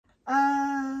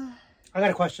I got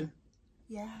a question.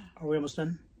 Yeah. Are we almost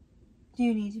done? Do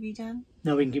you need to be done?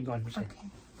 No, we can keep going.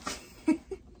 Okay.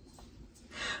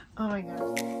 Oh my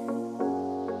God.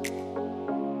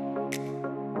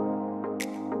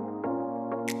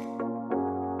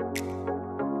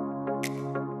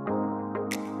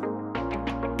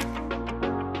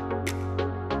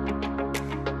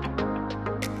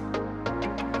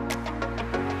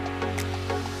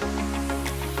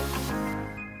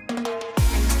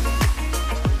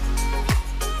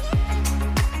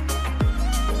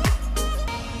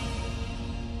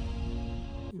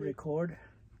 Record.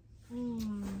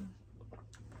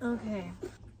 Okay.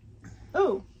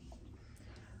 Oh.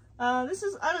 This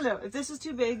is, I don't know. If this is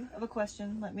too big of a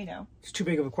question, let me know. It's too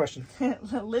big of a question.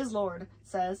 Liz Lord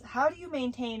says, how do you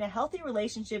maintain a healthy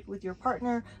relationship with your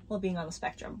partner while being on the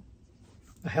spectrum?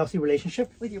 A healthy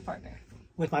relationship? With your partner.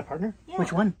 With my partner? Yeah.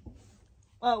 Which one?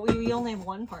 Well, we only have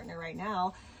one partner right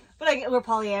now, but we're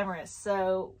polyamorous,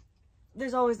 so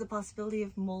there's always the possibility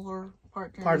of more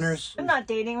partners. I'm not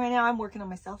dating right now. I'm working on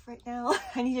myself right now.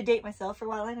 I need to date myself for a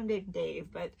while, and I'm dating Dave.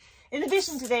 But in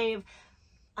addition to Dave,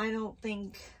 I don't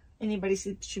think anybody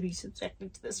should be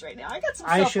subjected to this right now. I got some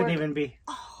self-work. I shouldn't even be.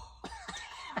 Oh,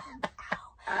 damn.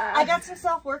 Ow. I got some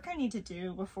self-work I need to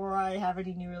do before I have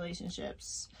any new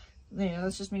relationships. You know,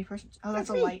 that's just me personally. Oh, that's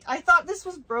a light. I thought this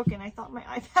was broken. I thought my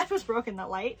iPad was broken, that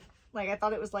light. Like, I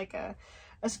thought it was like a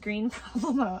screen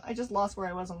problem. I just lost where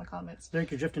I was on the comments.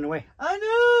 Derek, you're drifting away. I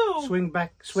know! Swim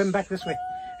back this way.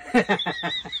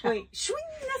 Wait, swing,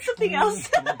 that's something else.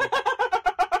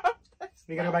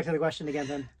 We gotta go back to the question again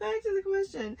then. Back to the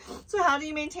question. So how do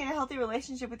you maintain a healthy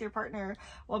relationship with your partner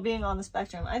while being on the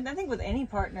spectrum? I think with any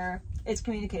partner, it's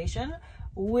communication,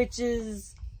 which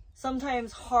is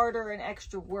sometimes harder and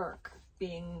extra work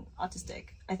being autistic,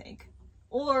 I think.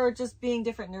 Or just being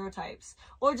different neurotypes,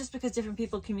 or just because different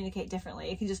people communicate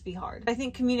differently. It can just be hard. I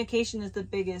think communication is the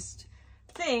biggest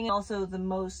thing, also the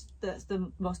most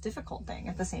difficult thing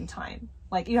at the same time.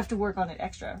 Like, you have to work on it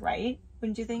extra, right?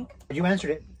 Wouldn't you think? You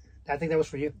answered it. I think that was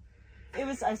for you. It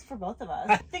was for both of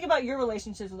us. Think about your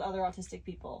relationships with other autistic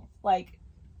people. Like,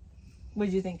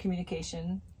 would you think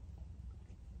communication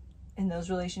in those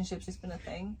relationships has been a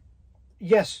thing?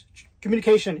 Yes,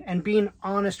 communication and being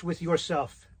honest with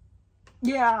yourself.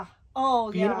 Yeah.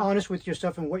 Oh, being honest with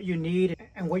yourself and what you need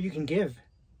and what you can give.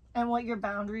 And what your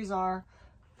boundaries are.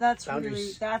 That's a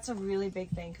really big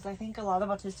thing, because I think a lot of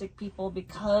autistic people,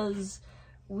 because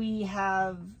we've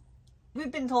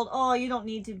been told, oh, you don't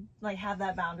need to like have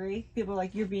that boundary. People are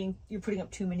like, you're putting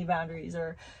up too many boundaries,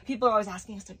 or people are always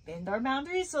asking us to bend our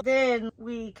boundaries. So then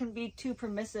we can be too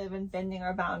permissive in bending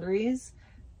our boundaries.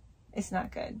 It's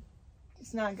not good.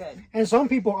 It's not good. And some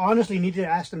people honestly need to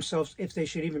ask themselves if they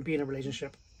should even be in a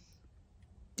relationship.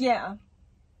 Yeah.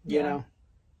 You know?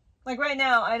 Like right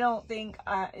now, I don't think,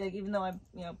 like, even though I'm,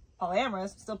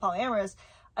 still polyamorous,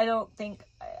 I don't think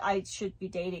I should be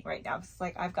dating right now. Because,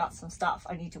 like, I've got some stuff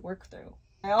I need to work through.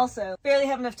 I also barely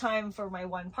have enough time for my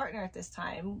one partner at this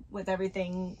time with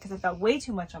everything, because I've got way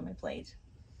too much on my plate,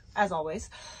 as always.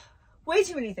 Way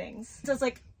too many things. So it's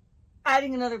like,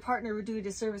 adding another partner would do a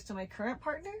disservice to my current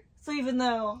partner. So even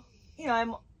though,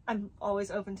 I'm always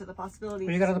open to the possibilities.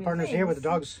 Well, you got other partners here with the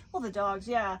dogs. Well, the dogs,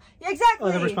 yeah, exactly.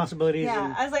 Other responsibilities.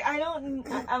 Yeah, I was like, I don't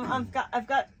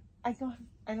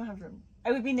have room.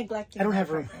 I would be neglecting. I don't have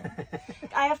room.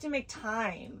 I have to make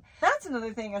time. That's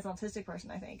another thing as an autistic person,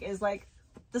 I think, is like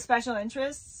the special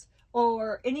interests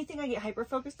or anything I get hyper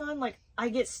focused on. Like, I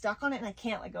get stuck on it and I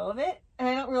can't let go of it, and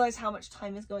I don't realize how much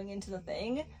time is going into the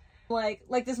thing.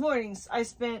 Like this morning, I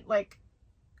spent like,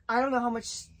 I don't know how much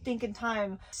stinking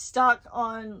time stuck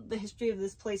on the history of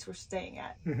this place we're staying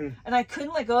at. Mm-hmm. And I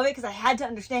couldn't let go of it because I had to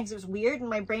understand, because it was weird and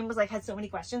my brain was like, had so many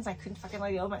questions. I couldn't fucking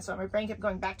let go of it. So my brain kept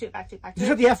going back to it. You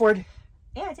said the F word.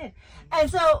 Yeah, I did. And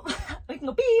so we can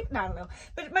go beep. No, I don't know.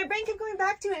 But my brain kept going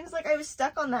back to it. And it's like I was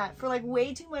stuck on that for like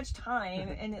way too much time.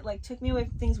 And it like took me away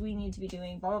from things we need to be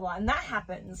doing, blah, blah, blah. And that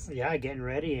happens. Yeah, getting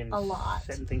ready and a lot.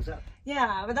 Setting things up.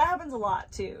 Yeah, but that happens a lot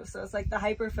too. So it's like the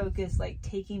hyper focus like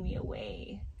taking me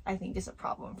away, I think, is a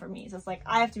problem for me. So it's like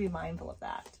I have to be mindful of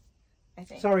that, I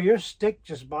think. Sorry, your stick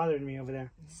just bothered me over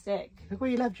there. Stick? Look where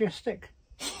you left your stick.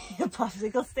 A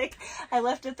popsicle stick. I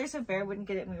left it there so Bear wouldn't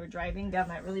get it when we were driving down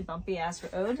that really bumpy ass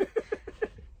road.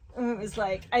 And it was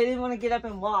like, I didn't want to get up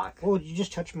and walk. Oh, you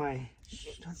just touched my...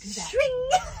 Don't do that.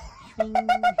 Swing!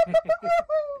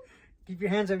 Keep your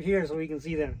hands up here so we can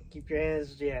see them. Keep your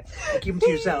hands, yeah. Keep them to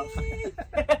yourself.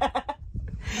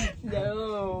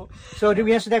 No. So, did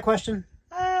we answer that question?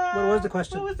 What was the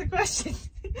question? What was the question?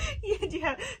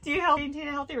 Yeah, do you maintain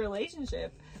a healthy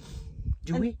relationship?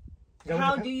 Do we?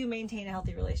 How do you maintain a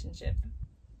healthy relationship?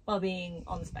 while being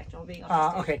on the spectrum, while being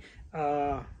autistic? Okay.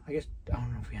 I guess, I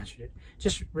don't know if we answered it.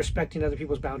 Just respecting other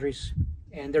people's boundaries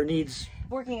and their needs.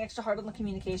 Working extra hard on the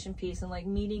communication piece and like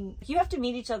meeting, you have to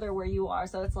meet each other where you are.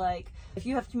 So it's like, if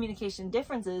you have communication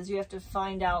differences, you have to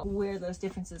find out where those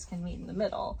differences can meet in the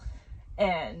middle.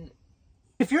 And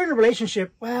if you're in a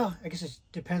relationship, well, I guess it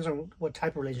depends on what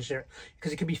type of relationship,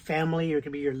 because it could be family, or it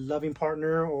could be your loving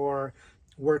partner, or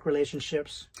work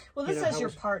relationships. Well, this says your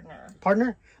partner.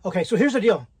 Partner? Okay, so here's the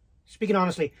deal. Speaking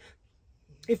honestly,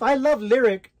 if I love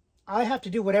Lyric, I have to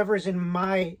do whatever is in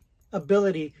my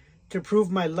ability to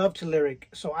prove my love to Lyric.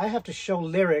 So I have to show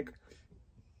Lyric,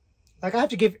 like I have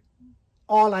to give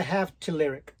all I have to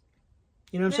Lyric.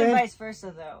 You know what I'm saying? Vice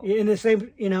versa, though. In the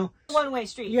same, you know. One-way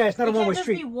street. Yeah, it's not a one-way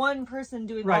street. It can't just be one person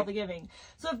doing all the giving.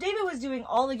 So if David was doing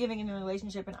all the giving in a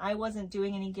relationship and I wasn't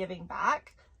doing any giving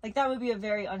back, like that would be a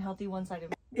very unhealthy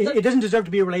one-sided. It doesn't deserve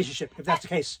to be a relationship if that's the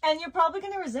case. And you're probably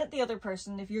going to resent the other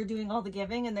person if you're doing all the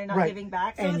giving and they're not giving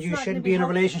back. So and you shouldn't be in a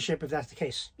relationship if that's the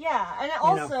case. Yeah, and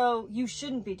also you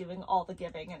shouldn't be doing all the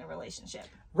giving in a relationship.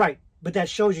 Right, but that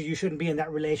shows you shouldn't be in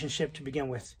that relationship to begin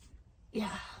with. Yeah.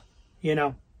 You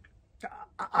know,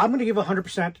 I'm going to give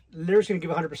 100%. Lyric's going to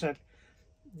give 100%.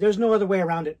 There's no other way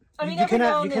around it. I mean, you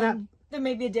cannot. There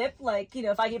may be a dip, like, you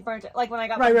know, if I get burnt, like when I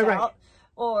got burnt out.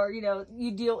 Or, you know,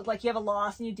 you deal with, like, you have a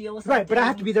loss and you deal with something. Right, but I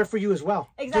have to be there for you as well.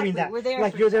 Exactly. Doing that. We're there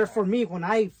like, for you're each there other. for me when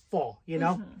I fall, you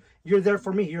know? You're there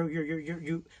for me.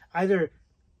 You either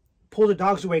pull the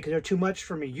dogs away because they're too much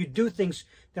for me. You do things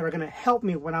that are going to help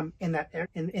me when I'm in that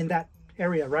in that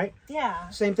area, right? Yeah.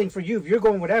 Same thing for you. If you're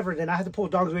going whatever, then I have to pull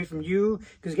dogs away from you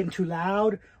because it's getting too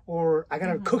loud, or I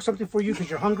got to cook something for you because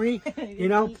you're hungry, you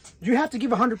know? You have to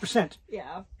give 100%.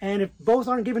 Yeah. And if both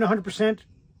aren't giving 100%,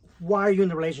 why are you in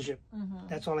the relationship?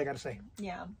 That's all I got to say.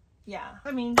 Yeah. Yeah.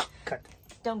 I mean,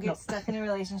 don't get stuck in a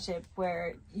relationship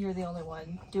where you're the only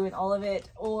one doing all of it,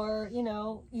 or, you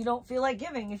know, you don't feel like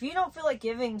giving. If you don't feel like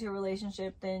giving to a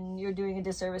relationship, then you're doing a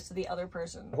disservice to the other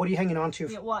person. What are you hanging on to?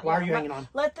 Why are you hanging on?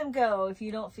 Let them go if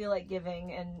you don't feel like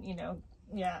giving, and, you know,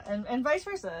 and vice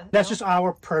versa. That's just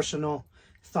our personal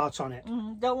thoughts on it.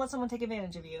 Don't let someone take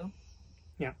advantage of you.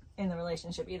 Yeah. In the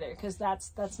relationship either, because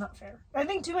that's not fair. I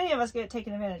think too many of us get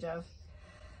taken advantage of.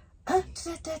 You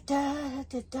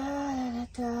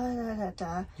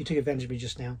took advantage of me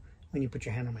just now when you put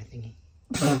your hand on my thingy.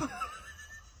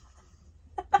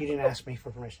 You didn't ask me for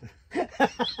permission.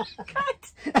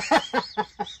 Cut.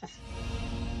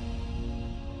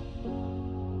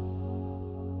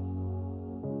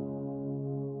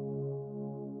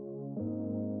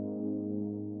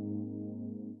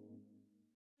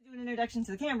 Introduction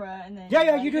to the camera, and then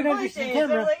you do an introduction to the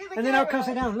camera, and then I'll come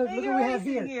sit down. Look what we have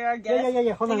here.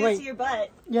 Yeah. Hold on, wait. See your butt.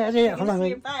 Yeah. Hold on, wait.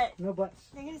 Your butt. No butts.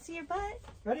 They're gonna see your butt.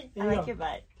 Ready? I like your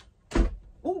butt.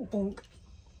 Ooh, bonk.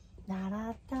 Da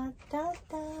da da da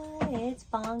da. It's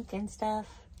bonk and stuff.